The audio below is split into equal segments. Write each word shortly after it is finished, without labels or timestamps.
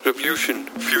revolution,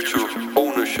 future,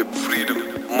 ownership, freedom,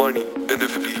 money,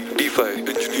 NFT, DeFi,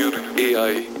 engineering,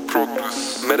 AI,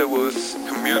 progress, metaverse,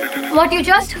 community. What you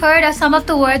just heard are some of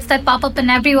the words that pop up in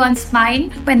everyone's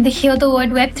mind when they hear the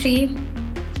word Web3.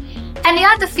 And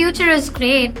yeah, the future is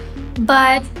great,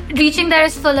 but reaching there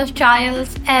is full of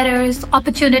trials, errors,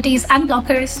 opportunities, and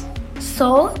blockers.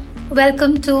 So,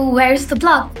 welcome to Where's the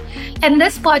Block? In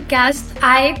this podcast,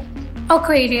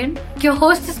 Aquarian, your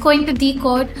host, is going to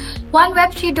decode one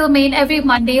Web3 domain every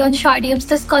Monday on Shardium's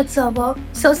Discord server.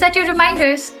 So set your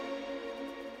reminders.